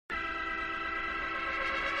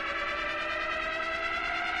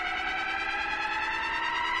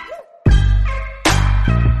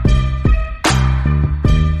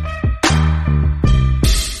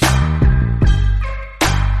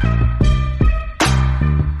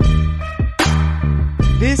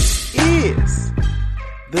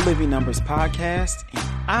Living Numbers Podcast, and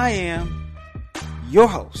I am your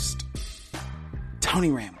host,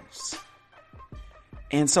 Tony Ramos.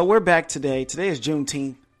 And so we're back today. Today is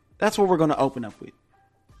Juneteenth. That's what we're going to open up with.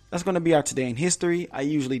 That's going to be our Today in History. I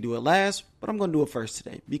usually do it last, but I'm going to do it first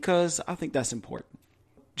today because I think that's important.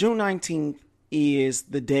 June 19th is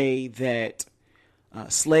the day that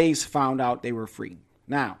slaves found out they were free.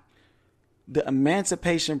 Now, the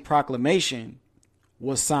Emancipation Proclamation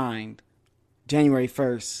was signed January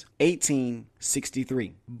 1st,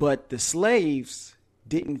 1863. But the slaves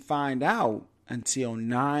didn't find out until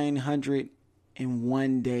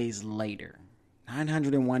 901 days later.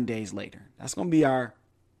 901 days later. That's going to be our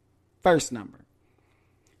first number.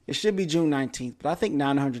 It should be June 19th, but I think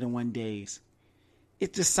 901 days,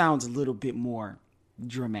 it just sounds a little bit more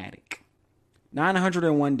dramatic.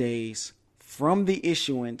 901 days from the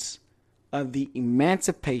issuance of the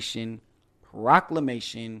Emancipation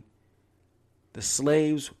Proclamation, the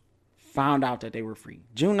slaves found out that they were free.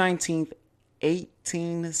 June 19th,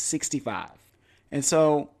 1865. And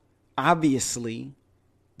so, obviously,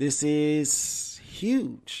 this is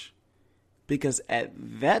huge because at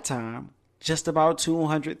that time, just about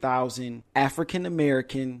 200,000 African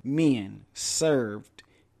American men served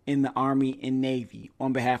in the Army and Navy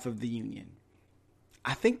on behalf of the Union.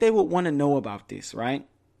 I think they would want to know about this, right?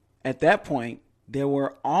 At that point, there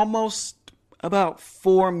were almost about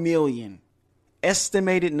 4 million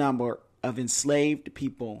estimated number of enslaved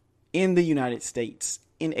people in the United States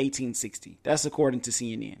in 1860. That's according to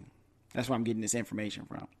CNN. That's where I'm getting this information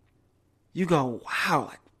from. You go, wow,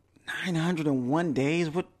 like 901 days?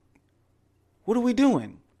 What are we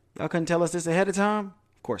doing? Y'all couldn't tell us this ahead of time?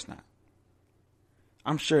 Of course not.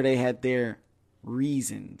 I'm sure they had their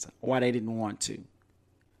reasons why they didn't want to.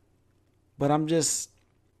 But I'm just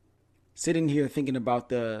sitting here thinking about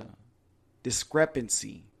the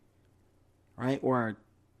discrepancy, right? Or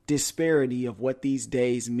disparity of what these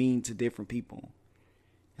days mean to different people.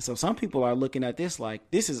 And so some people are looking at this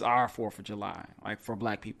like, this is our 4th of July, like for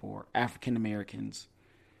black people or African Americans.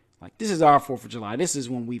 Like, this is our 4th of July. This is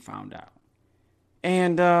when we found out.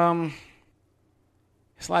 And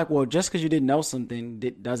it's like, well, just because you didn't know something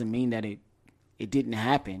doesn't mean that it didn't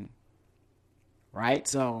happen, right?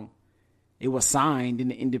 So it was signed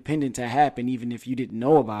and the independence had happened even if you didn't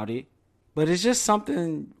know about it. But it's just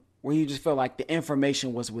something where you just felt like the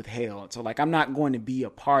information was withheld. So like, I'm not going to be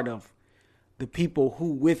a part of the people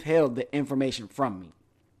who withheld the information from me.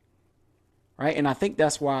 Right. And I think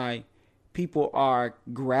that's why people are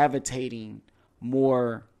gravitating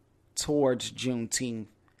more towards Juneteenth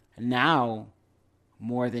now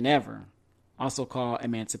more than ever. Also called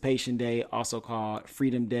Emancipation Day, also called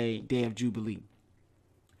Freedom Day, Day of Jubilee.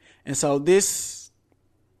 And so this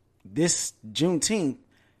Juneteenth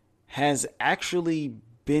has actually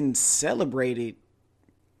been celebrated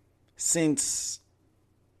since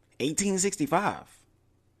 1865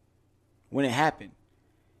 when it happened.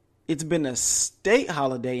 It's been a state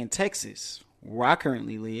holiday in Texas, where I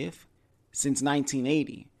currently live, since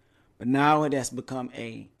 1980. But now it has become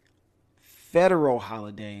a federal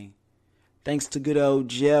holiday thanks to good old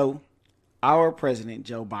Joe, our president,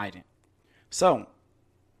 Joe Biden. So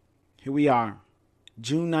here we are,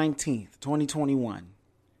 June 19th, 2021,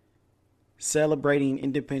 celebrating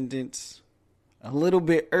independence a little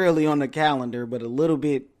bit early on the calendar, but a little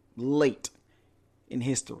bit late in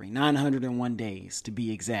history, 901 days to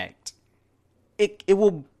be exact. It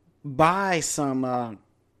will buy some,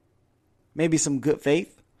 maybe some good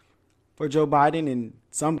faith for Joe Biden in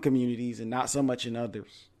some communities and not so much in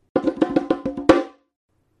others.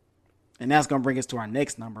 And that's going to bring us to our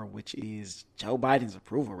next number, which is Joe Biden's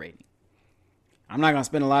approval rating. I'm not going to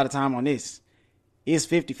spend a lot of time on this. It's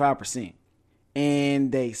 55%.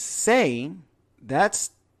 And they say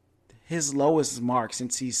that's his lowest mark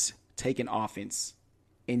since he's taken office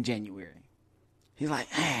in January. He's like,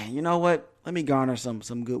 you know what? Let me garner some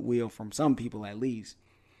goodwill from some people at least.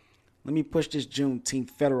 Let me push this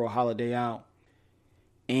Juneteenth federal holiday out.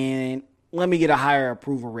 And let me get a higher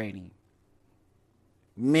approval rating.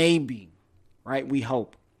 Maybe, right? We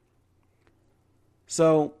hope.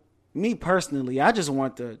 So, me personally, I just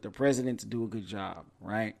want the president to do a good job,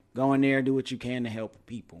 right? Go in there, do what you can to help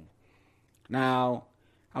people. Now,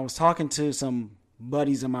 I was talking to some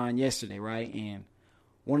buddies of mine yesterday, right? And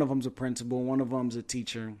one of them's a principal, one of them's a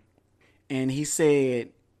teacher. And he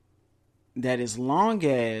said that as long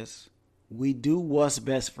as we do what's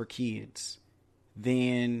best for kids,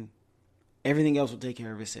 then everything else will take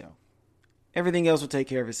care of itself. Everything else will take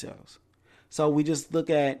care of itself. So we just look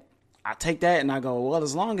at, I take that and I go, well,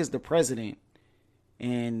 as long as the president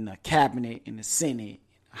and the cabinet and the Senate,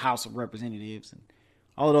 House of Representatives and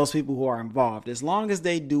all of those people who are involved. As long as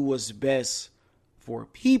they do what's best for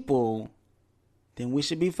people, then we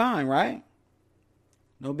should be fine, right?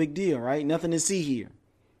 No big deal, right? Nothing to see here.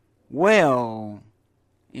 Well,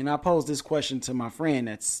 and I posed this question to my friend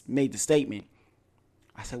that's made the statement.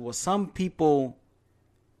 I said, well, some people,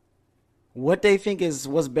 what they think is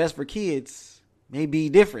what's best for kids may be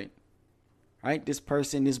different, right? This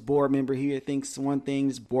person, this board member here thinks one thing,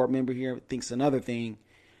 this board member here thinks another thing.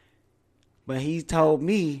 But he told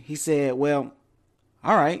me, he said, well,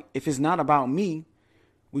 all right, if it's not about me,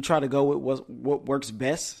 we try to go with what works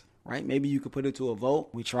best, right? Maybe you could put it to a vote.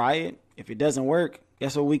 We try it. If it doesn't work,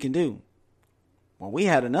 guess what we can do? Well, we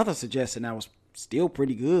had another suggestion that was still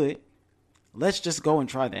pretty good. Let's just go and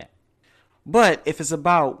try that. But if it's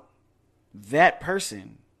about that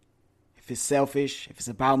person, if it's selfish, if it's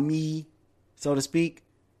about me, so to speak,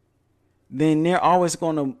 then they're always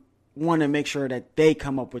going to want to make sure that they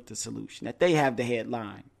come up with the solution, that they have the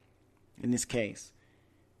headline in this case.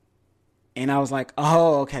 And I was like,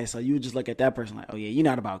 oh, okay. So you just look at that person like, oh yeah, you're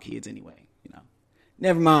not about kids anyway.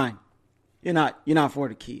 Never mind. You're not for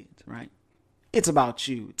the kids, right? It's about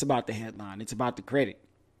you. It's about the headline. It's about the credit.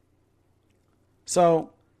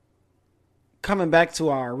 So coming back to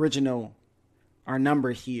our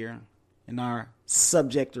number here and our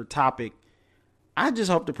subject or topic, I just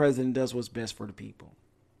hope the president does what's best for the people,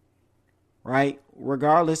 right?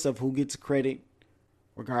 Regardless of who gets credit,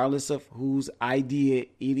 regardless of whose idea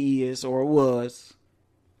it is or was,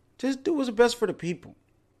 just do what's best for the people,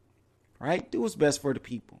 right? Do what's best for the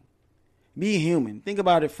people. Be human. Think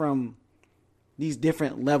about it from these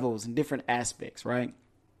different levels and different aspects, right?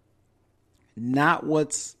 Not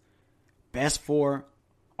what's best for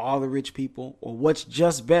all the rich people or what's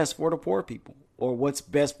just best for the poor people or what's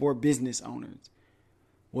best for business owners,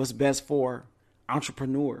 what's best for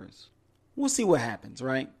entrepreneurs. We'll see what happens,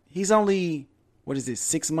 right? He's only,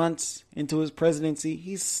 6 months into his presidency?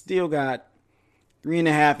 He's still got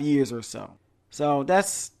 3.5 years or so. So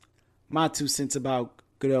that's my 2 cents about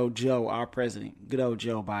good old Joe, our president, good old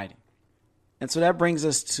Joe Biden. And so that brings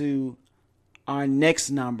us to our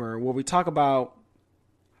next number where we talk about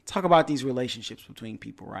these relationships between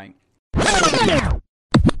people, right?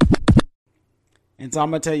 And so I'm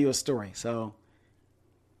going to tell you a story. So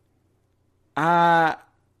I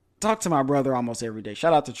talk to my brother almost every day.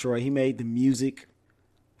 Shout out to Troy. He made the music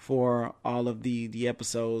for all of the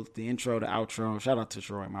episodes, the intro, the outro. Shout out to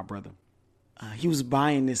Troy, my brother. He was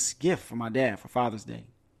buying this gift for my dad for Father's Day.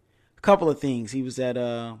 A couple of things. He was at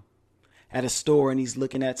a store and he's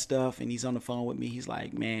looking at stuff and he's on the phone with me. He's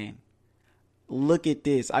like, man, look at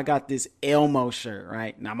this. I got this Elmo shirt,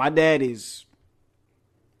 right? Now, my dad is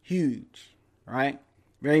huge, right?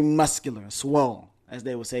 Very muscular, swole, as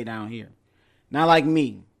they would say down here. Not like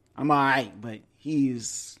me. I'm all right, but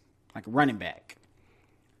he's like a running back.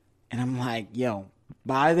 And I'm like, yo,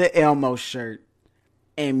 buy the Elmo shirt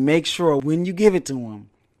and make sure when you give it to him,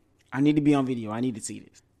 I need to be on video. I need to see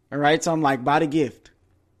this. All right. So I'm like, buy the gift.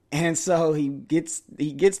 And so he gets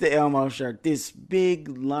the Elmo shirt, this big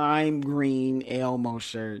lime green Elmo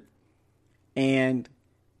shirt. And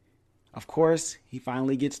of course, he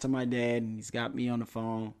finally gets to my dad and he's got me on the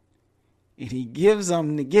phone and he gives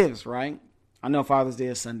them the gifts, right? I know Father's Day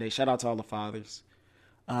is Sunday. Shout out to all the fathers.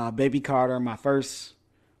 Baby Carter, my first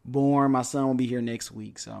born, my son will be here next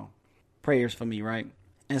week. So prayers for me, right?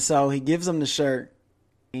 And so he gives him the shirt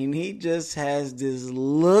and he just has this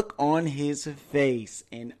look on his face.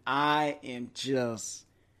 And I am just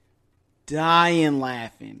dying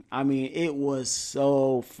laughing. I mean, it was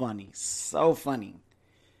so funny. So funny.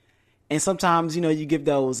 And sometimes, you give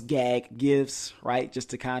those gag gifts, right?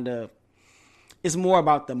 Just to kind of, it's more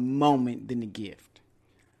about the moment than the gift,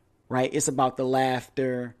 right? It's about the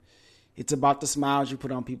laughter. It's about the smiles you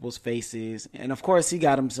put on people's faces. And of course, he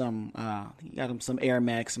got him some Air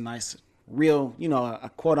Max, some nice, real, a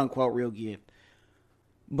quote unquote real gift.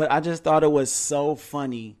 But I just thought it was so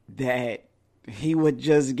funny that he would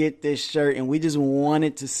just get this shirt and we just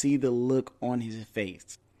wanted to see the look on his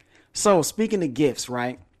face. So speaking of gifts,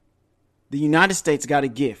 right? The United States got a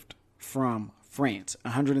gift from France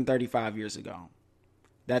 135 years ago.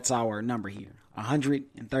 That's our number here,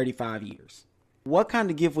 135 years. What kind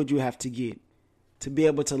of gift would you have to get to be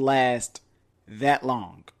able to last that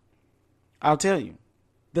long? I'll tell you,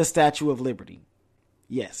 the Statue of Liberty.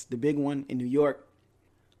 Yes, the big one in New York.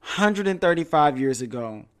 135 years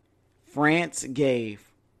ago, France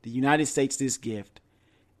gave the United States this gift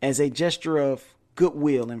as a gesture of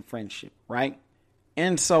goodwill and friendship, right?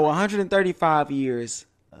 And so 135 years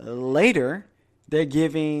later, they're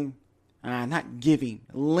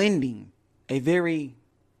lending a very,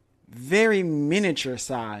 very miniature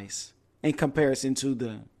size in comparison to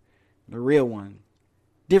the real one.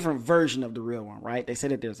 Different version of the real one, right? They say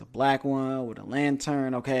that there's a black one with a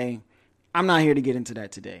lantern, okay? I'm not here to get into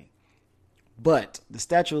that today. But the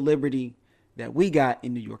Statue of Liberty that we got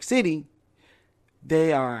in New York City,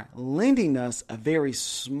 they are lending us a very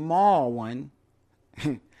small one.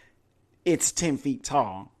 It's 10 feet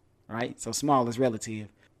tall, right? So small is relative.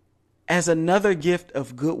 As another gift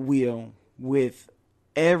of goodwill with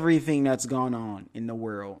everything that's gone on in the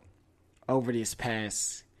world over this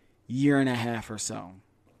past year and a half or so.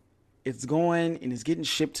 It's going and it's getting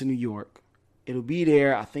shipped to New York. It'll be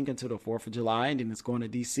there, I think, until the 4th of July, and then it's going to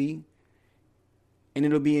D.C. And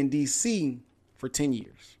it'll be in D.C. for 10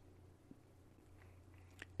 years.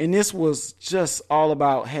 And this was just all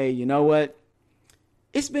about, hey, you know what?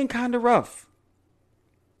 It's been kind of rough.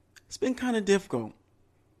 It's been kind of difficult.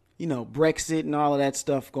 You know, Brexit and all of that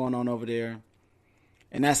stuff going on over there.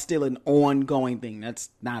 And that's still an ongoing thing. That's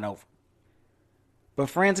not over. But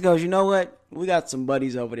France goes, you know what? We got some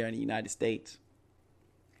buddies over there in the United States.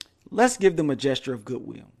 Let's give them a gesture of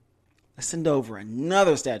goodwill. Let's send over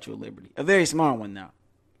another Statue of Liberty. A very small one now.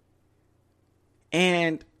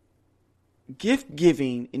 And gift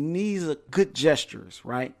giving and these are good gestures,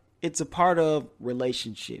 right? It's a part of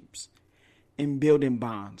relationships and building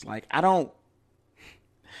bonds. Like, I don't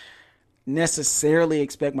necessarily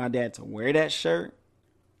expect my dad to wear that shirt,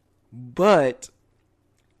 but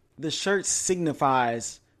the shirt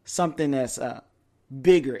signifies something that's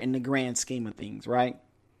bigger in the grand scheme of things, right?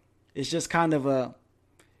 It's just kind of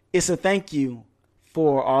it's a thank you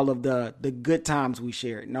for all of the good times we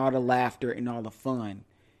shared and all the laughter and all the fun.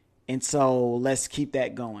 And so let's keep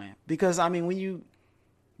that going. Because, I mean, when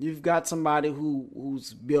you've got somebody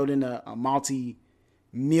who's building a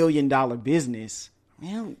multi-million-dollar business,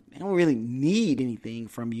 man, they don't really need anything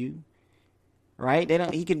from you, right?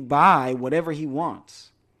 He can buy whatever he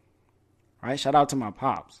wants, right? Shout out to my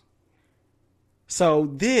pops. So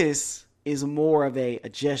this is more of a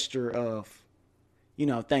gesture of, you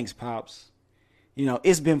know, thanks, pops. You know,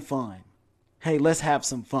 it's been fun. Hey, let's have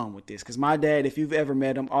some fun with this. Because my dad, if you've ever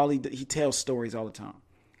met him, he tells stories all the time.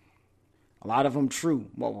 A lot of them true.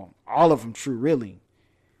 Well, all of them true, really.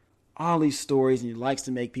 All these stories, and he likes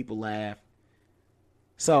to make people laugh.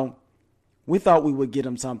 So we thought we would get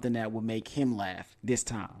him something that would make him laugh this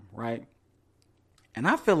time, right? And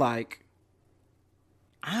I feel like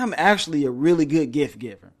I'm actually a really good gift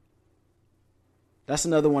giver. That's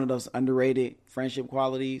another one of those underrated friendship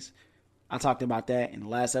qualities. I talked about that in the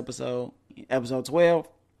last episode, episode 12.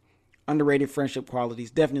 Underrated friendship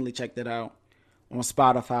qualities. Definitely check that out on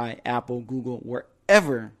Spotify, Apple, Google,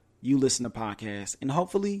 wherever you listen to podcasts, and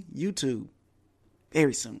hopefully YouTube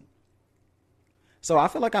very soon. So I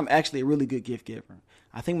feel like I'm actually a really good gift giver.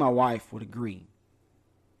 I think my wife would agree.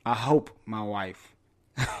 I hope my wife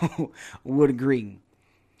would agree.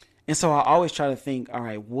 And so I always try to think, all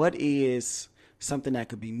right, what is something that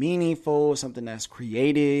could be meaningful, something that's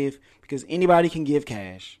creative, because anybody can give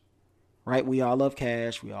cash, right? We all love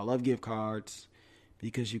cash. We all love gift cards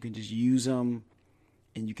because you can just use them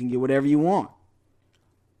and you can get whatever you want.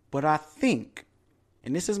 But I think,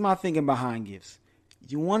 and this is my thinking behind gifts,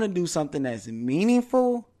 you want to do something that's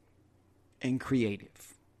meaningful and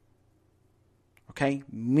creative. Okay?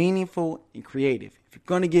 Meaningful and creative. If you're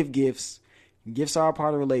going to give gifts, gifts are a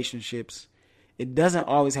part of relationships. It doesn't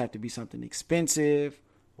always have to be something expensive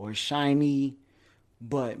or shiny,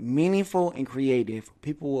 but meaningful and creative,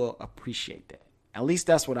 people will appreciate that. At least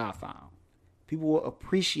that's what I found. People will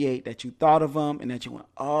appreciate that you thought of them and that you went,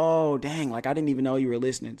 oh, dang, like I didn't even know you were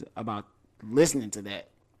listening to that.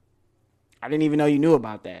 I didn't even know you knew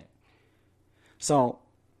about that. So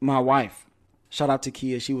my wife, shout out to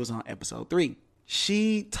Kia, she was on episode 3.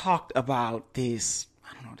 She talked about this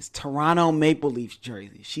Toronto Maple Leafs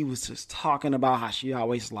jersey. She was just talking about how she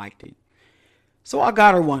always liked it. So I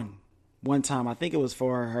got her one time. I think it was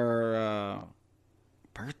for her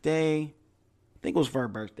birthday. I think it was for her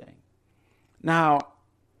birthday. Now,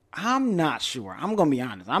 I'm not sure. I'm going to be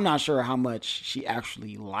honest. I'm not sure how much she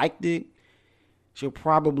actually liked it. She'll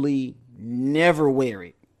probably never wear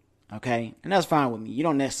it. Okay? And that's fine with me. You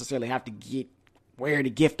don't necessarily have to wear the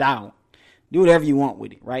gift out. Do whatever you want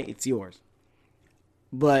with it, right? It's yours.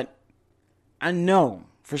 But I know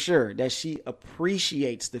for sure that she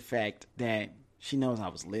appreciates the fact that she knows I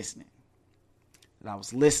was listening.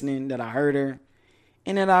 That I heard her,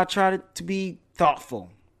 and that I tried to be thoughtful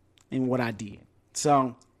in what I did.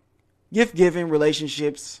 So, gift giving,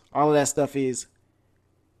 relationships, all of that stuff is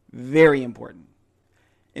very important.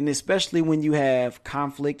 And especially when you have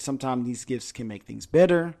conflict, sometimes these gifts can make things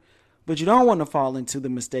better. But you don't want to fall into the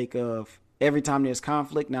mistake of every time there's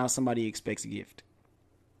conflict, now somebody expects a gift.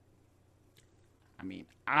 I mean,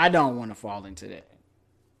 I don't want to fall into that.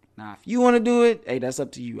 Now, if you want to do it, hey, that's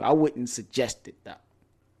up to you. I wouldn't suggest it, though.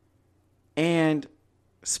 And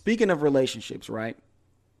speaking of relationships, right?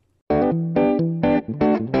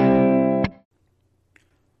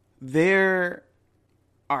 There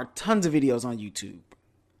are tons of videos on YouTube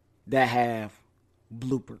that have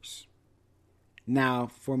bloopers. Now,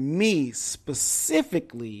 for me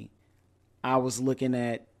specifically, I was looking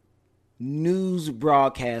at news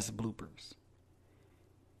broadcast bloopers.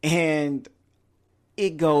 And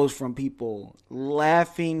it goes from people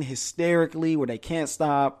laughing hysterically where they can't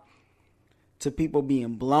stop, to people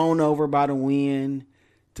being blown over by the wind,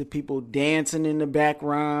 to people dancing in the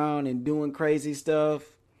background and doing crazy stuff,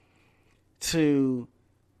 to,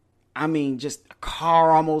 I mean, just a car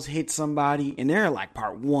almost hit somebody. And they're like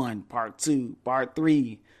part 1, part 2, part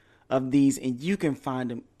 3 of these. And you can find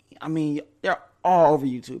them. I mean, they're all over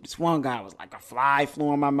YouTube. This one guy was like, a fly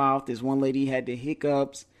flew in my mouth. This one lady had the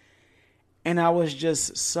hiccups. And I was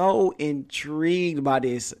just so intrigued by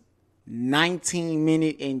this 19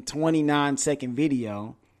 minute and 29 second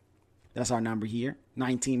video. That's our number here.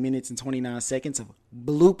 19 minutes and 29 seconds of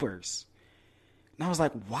bloopers. And I was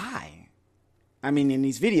like, why? I mean, and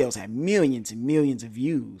these videos have millions and millions of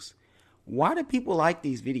views. Why do people like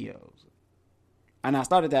these videos? And I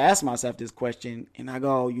started to ask myself this question, and I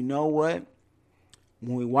go, you know what?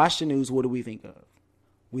 When we watch the news, what do we think of?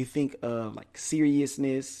 We think of like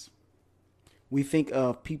seriousness. We think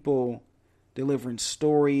of people delivering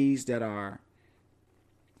stories that are,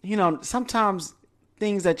 you know, sometimes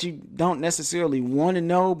things that you don't necessarily want to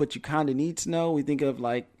know, but you kind of need to know. We think of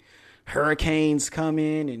like hurricanes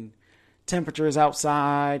coming and temperatures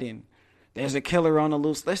outside and there's a killer on the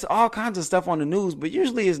loose. There's all kinds of stuff on the news, but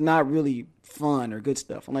usually it's not really fun or good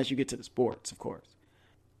stuff unless you get to the sports, of course.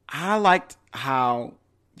 I liked how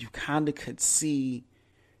you kind of could see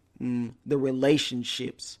the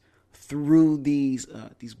relationships through these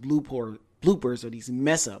bloopers or these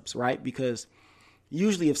mess ups, right? Because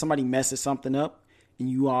usually if somebody messes something up and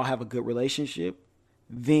you all have a good relationship,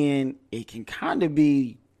 then it can kind of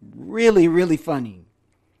be really, really funny.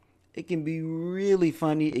 It can be really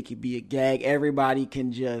funny. It can be a gag. Everybody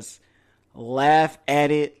can just laugh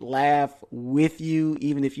at it, laugh with you,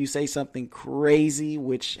 even if you say something crazy,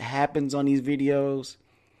 which happens on these videos.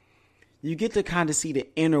 You get to kind of see the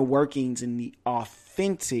inner workings and the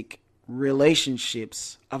authentic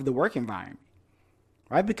relationships of the work environment,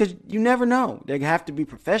 right? Because you never know. They have to be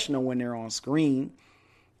professional when they're on screen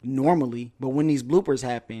normally, but when these bloopers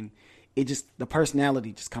happen, the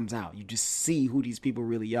personality just comes out. You just see who these people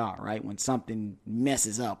really are, right? When something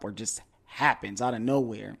messes up or just happens out of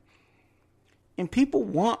nowhere. And people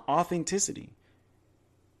want authenticity.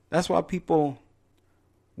 That's why people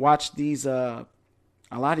watch these, a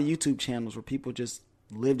lot of YouTube channels where people just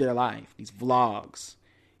live their life, these vlogs.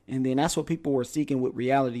 And then that's what people were seeking with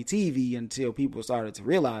reality TV until people started to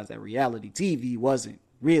realize that reality TV wasn't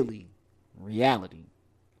really reality.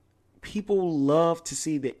 People love to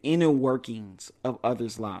see the inner workings of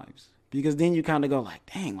others' lives because then you kind of go like,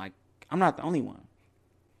 dang, like I'm not the only one.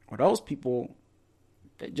 Or those people,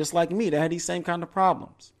 just like me, that had these same kind of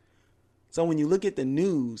problems. So when you look at the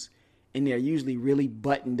news and they're usually really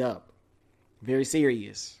buttoned up, very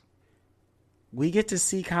serious, we get to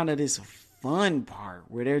see kind of this fun part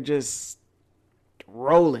where they're just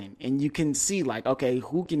rolling and you can see like, okay,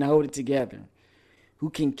 who can hold it together? Who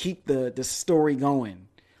can keep the story going,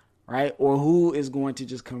 right? Or who is going to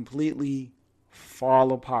just completely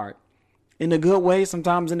fall apart in a good way,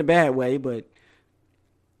 sometimes in a bad way, but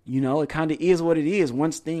you know, it kind of is what it is.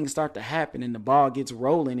 Once things start to happen and the ball gets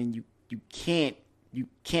rolling and you can't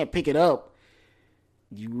pick it up,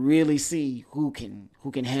 you really see who can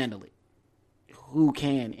handle it. Who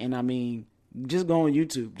can. And I mean, just go on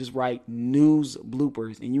YouTube, just write news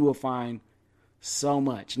bloopers and you will find so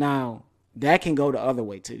much. Now, that can go the other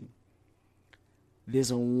way too.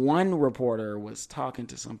 This one reporter was talking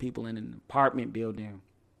to some people in an apartment building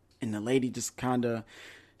and the lady just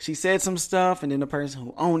she said some stuff and then the person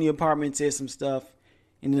who owned the apartment said some stuff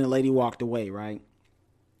and then the lady walked away, right?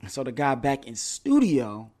 So the guy back in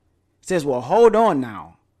studio says, well, hold on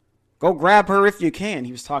now. Go grab her if you can.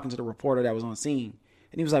 He was talking to the reporter that was on scene.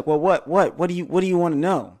 And he was like, well, what do you want to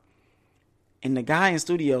know? And the guy in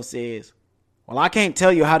studio says, well, I can't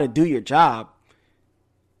tell you how to do your job.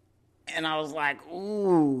 And I was like,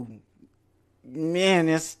 ooh, man,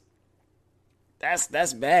 that's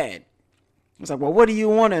bad. I was like, well, what do you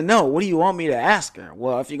want to know? What do you want me to ask her?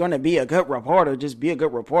 Well, if you're going to be a good reporter, just be a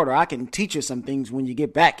good reporter. I can teach you some things when you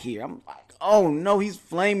get back here. I'm like, oh no, he's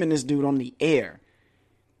flaming this dude on the air.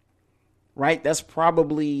 Right? That's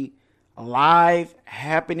probably live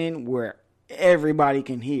happening where everybody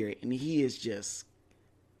can hear it. And he is just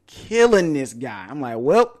killing this guy. I'm like,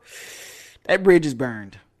 well, that bridge is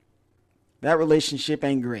burned. That relationship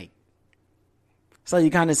ain't great. So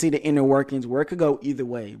you kind of see the inner workings where it could go either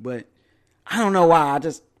way. But I don't know why. I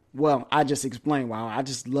just explained why. I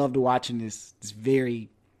just loved watching this very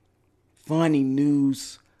funny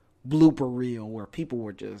news blooper reel where people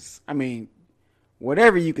were just,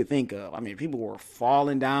 whatever you could think of. People were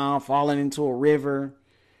falling down, falling into a river.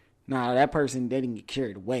 Nah, that person, they didn't get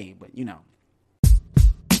carried away, but you know.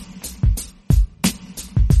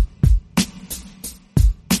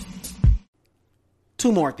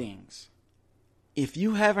 Two more things. If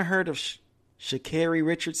you haven't heard of Sha'Carri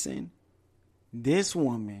Richardson, this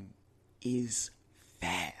woman is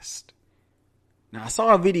fast. Now, I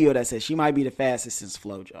saw a video that said she might be the fastest since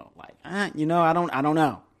FloJo. I don't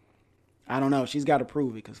know. I don't know. She's got to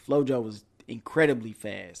prove it because FloJo was incredibly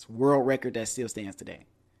fast. World record that still stands today.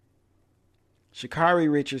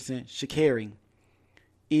 Sha'Carri Richardson, Sha'Carri,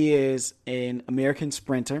 is an American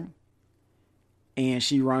sprinter. And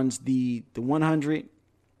she runs the 100.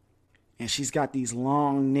 And she's got these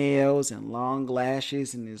long nails and long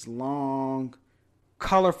lashes and this long,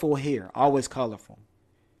 colorful hair. Always colorful.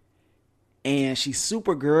 And she's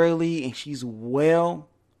super girly and she's well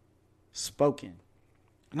spoken.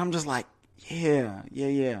 And I'm just like, yeah.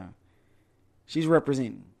 She's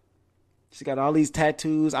representing. She's got all these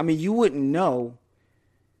tattoos. You wouldn't know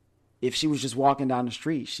if she was just walking down the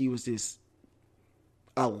street. She was this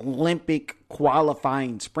Olympic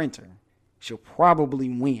qualifying sprinter. She'll probably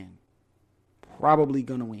win. Probably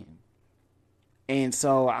gonna win. And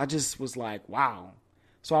so I just was like, wow.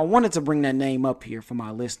 So I wanted to bring that name up here for my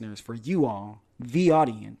listeners, for you all, the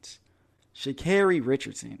audience. Sha'Carri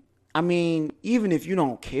Richardson. Even if you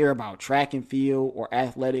don't care about track and field or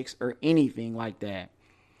athletics or anything like that,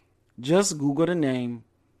 just Google the name.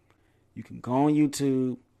 You can go on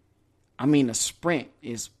YouTube. A sprint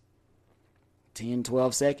is 10,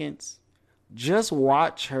 12 seconds. Just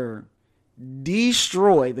watch her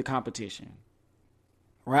destroy the competition.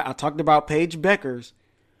 Right? I talked about Paige Beckers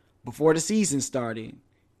before the season started.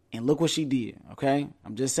 And look what she did. Okay?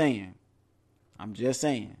 I'm just saying.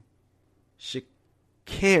 Sha'Carri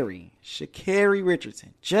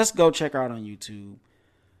Richardson. Just go check her out on YouTube.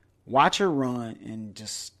 Watch her run and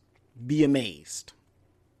just be amazed.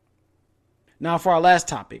 Now for our last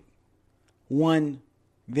topic. One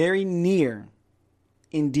very near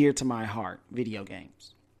and dear to my heart. Video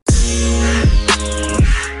games.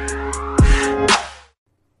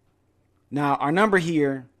 Now, our number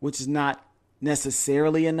here, which is not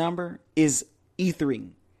necessarily a number, is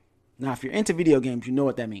E3. Now, if you're into video games, you know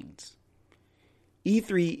what that means.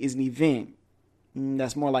 E3 is an event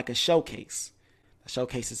that's more like a showcase. A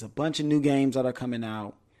showcase is a bunch of new games that are coming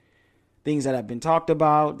out, things that have been talked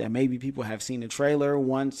about, that maybe people have seen the trailer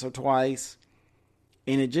once or twice,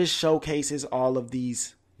 and it just showcases all of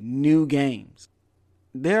these new games.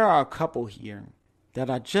 There are a couple here that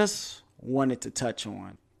I just wanted to touch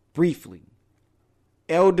on briefly.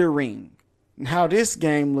 Elden Ring. Now this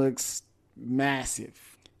game looks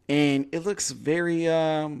massive. And it looks very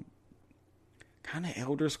kind of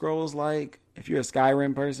Elder Scrolls like. If you're a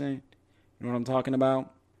Skyrim person, you know what I'm talking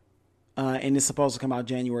about. And it's supposed to come out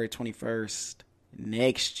January 21st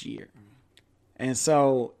next year. And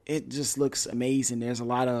so it just looks amazing. There's a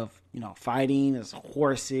lot of, fighting. There's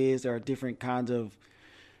horses. There are different kinds of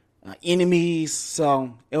enemies.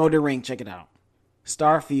 So Elden Ring, check it out.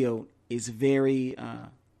 Starfield is very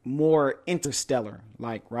more interstellar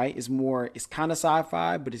like, right? It's kind of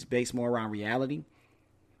sci-fi, but it's based more around reality.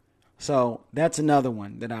 So that's another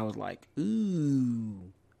one that I was like,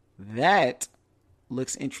 ooh, that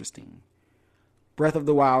looks interesting. Breath of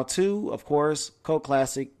the Wild 2, of course, cult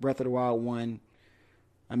classic. Breath of the Wild 1,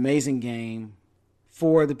 amazing game.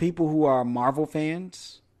 For the people who are Marvel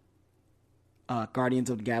fans, Guardians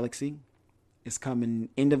of the Galaxy is coming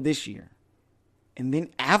end of this year. And then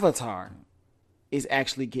Avatar is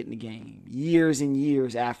actually getting a game years and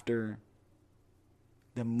years after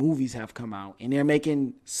the movies have come out. And they're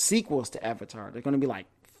making sequels to Avatar. They're going to be like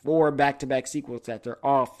 4 back-to-back sequels that they're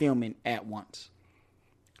all filming at once.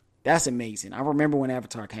 That's amazing. I remember when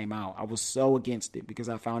Avatar came out, I was so against it because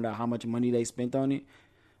I found out how much money they spent on it.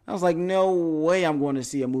 I was like, no way I'm going to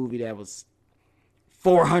see a movie that was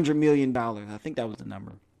 $400 million. I think that was the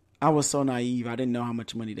number. I was so naive. I didn't know how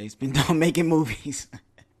much money they spent on making movies.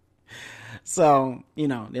 So,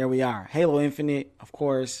 there we are. Halo Infinite, of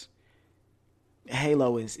course.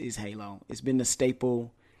 Halo is Halo. It's been a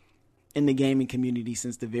staple in the gaming community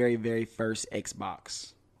since the very, very first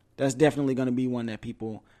Xbox. That's definitely going to be one that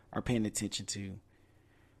people are paying attention to.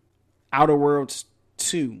 Outer Worlds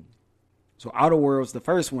 2. So Outer Worlds, the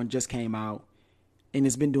first one, just came out, and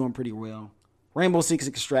it's been doing pretty well. Rainbow Six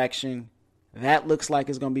Extraction, that looks like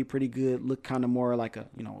it's going to be pretty good. Look kind of more like a,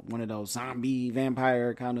 one of those zombie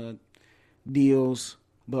vampire kind of deals.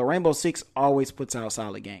 But Rainbow Six always puts out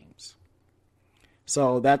solid games.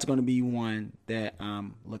 So that's going to be one that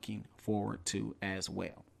I'm looking forward to as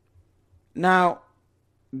well. Now,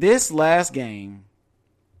 this last game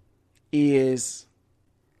is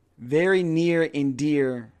very near and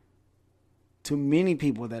dear to many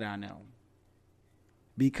people that I know,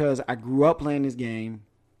 because I grew up playing this game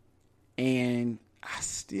and I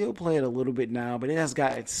still play it a little bit now, but it has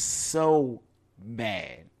gotten so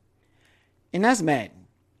bad. And that's Madden.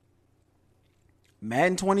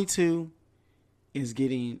 Madden 22 is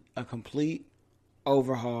getting a complete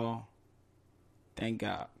overhaul. Thank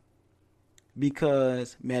God.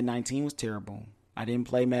 Because Madden 19 was terrible. I didn't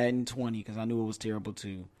play Madden 20 because I knew it was terrible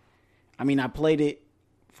too. I mean, I played it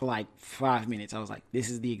for like 5 minutes. I was like, this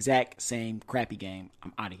is the exact same crappy game.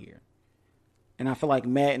 I'm out of here. And I feel like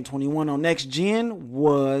Madden 21 on next gen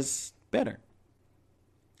was better.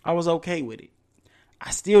 I was okay with it.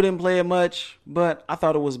 I still didn't play it much, but I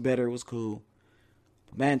thought it was better. It was cool.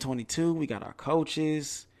 Madden 22, we got our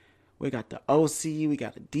coaches. We got the OC. We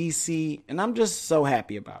got the DC. And I'm just so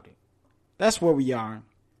happy about it. That's where we are.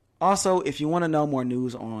 Also, if you want to know more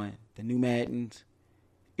news on the new Maddens,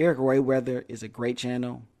 Eric Rayweather is a great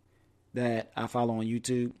channel that I follow on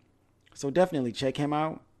YouTube. So definitely check him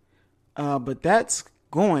out. But that's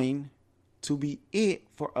going to be it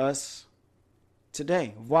for us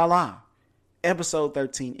today. Voila. Episode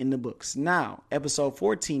 13 in the books. Now, episode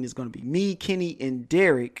 14 is going to be me, Kenny, and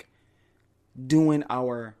Derek doing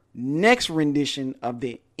our next rendition of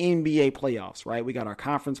the NBA playoffs, right? We got our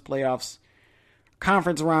conference playoffs,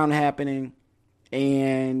 conference round happening,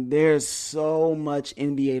 and there's so much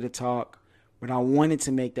NBA to talk, but I wanted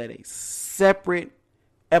to make that a separate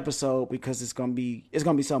episode because it's going to be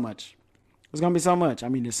so much. It's going to be so much. I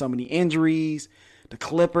mean, there's so many injuries. The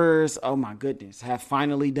Clippers, oh my goodness, have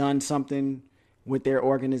finally done something with their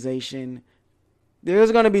organization.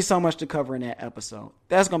 There's going to be so much to cover in that episode.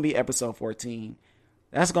 That's going to be episode 14.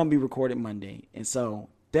 That's going to be recorded Monday. And so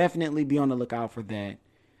definitely be on the lookout for that.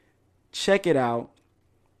 Check it out.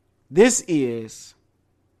 This is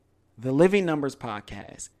the Living Numbers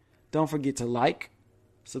Podcast. Don't forget to like,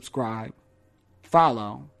 subscribe,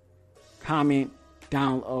 follow, comment,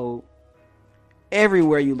 download,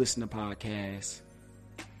 everywhere you listen to podcasts.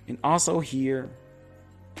 And also here,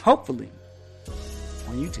 hopefully,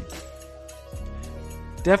 on YouTube.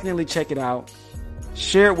 Definitely check it out.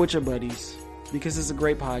 Share it with your buddies because it's a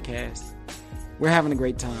great podcast. We're having a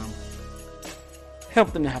great time.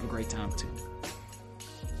 Help them to have a great time too.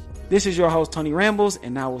 This is your host, Tony Rambles,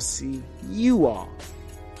 and I will see you all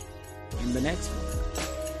in the next one.